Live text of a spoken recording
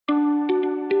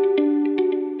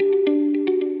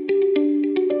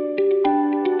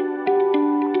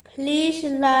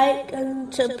like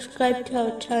and subscribe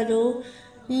to our channel.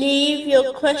 Leave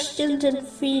your questions and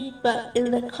feedback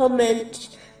in the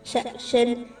comments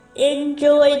section.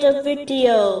 Enjoy the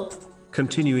video.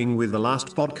 Continuing with the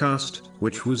last podcast,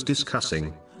 which was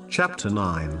discussing chapter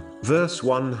 9, verse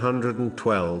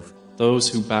 112. Those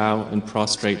who bow and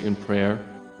prostrate in prayer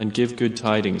and give good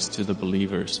tidings to the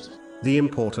believers. The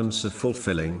importance of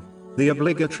fulfilling the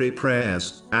obligatory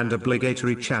prayers and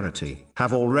obligatory charity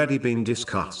have already been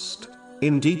discussed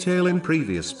in detail in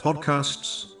previous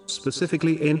podcasts,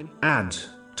 specifically in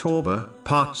Tawbah,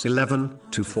 parts 11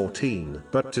 to 14.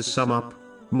 But to sum up,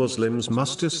 Muslims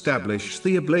must establish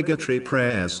the obligatory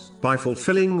prayers by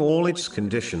fulfilling all its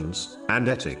conditions and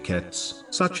etiquettes,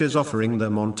 such as offering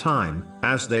them on time,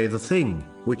 as they the thing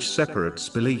which separates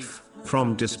belief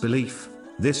from disbelief.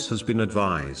 This has been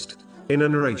advised in a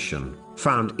narration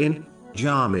found in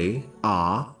Jami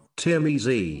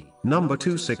Tirmizi, number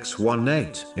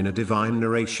 2618, in a divine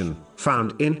narration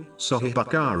found in Sahih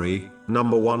Bukhari,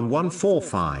 number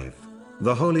 1145.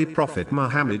 The Holy Prophet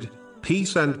Muhammad,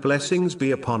 peace and blessings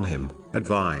be upon him,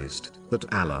 advised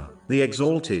that Allah, the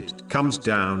Exalted, comes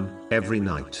down every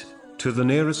night to the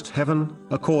nearest heaven,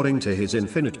 according to his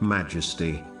infinite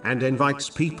majesty, and invites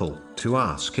people to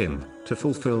ask him to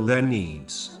fulfill their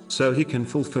needs, so he can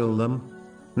fulfill them.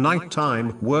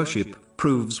 Nighttime worship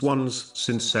proves one's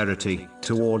sincerity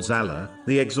towards Allah,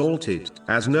 the Exalted,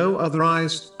 as no other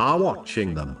eyes are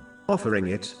watching them. Offering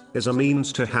it is a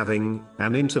means to having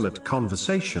an intimate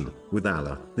conversation with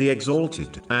Allah, the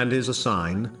Exalted, and is a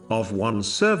sign of one's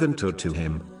servanthood to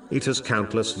him. It has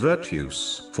countless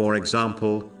virtues. For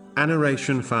example, a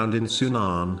narration found in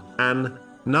Sunan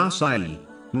an-Nasa'i,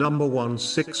 number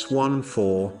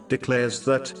 1614, declares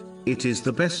that it is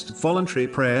the best voluntary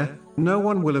prayer. No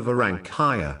one will ever rank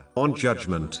higher on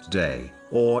Judgment Day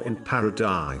or in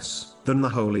paradise than the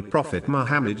Holy Prophet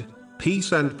Muhammad,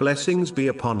 peace and blessings be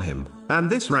upon him, and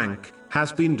this rank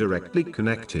has been directly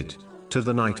connected to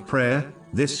the night prayer.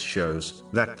 This shows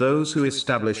that those who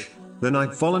establish the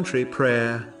night voluntary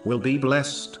prayer will be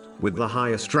blessed with the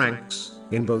highest ranks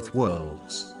in both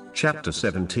worlds. Chapter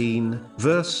 17,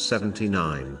 verse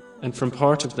 79. And from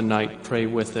part of the night pray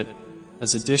with it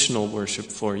as additional worship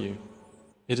for you.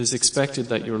 It is expected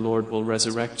that your Lord will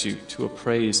resurrect you to a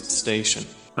praised station.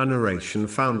 A narration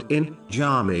found in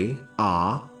Jami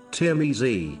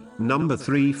Tirmizi, number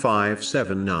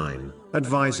 3579,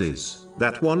 advises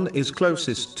that one is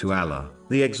closest to Allah,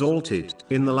 the Exalted,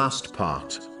 in the last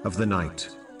part of the night,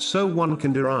 so one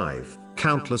can derive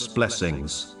countless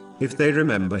blessings if they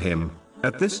remember him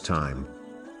at this time.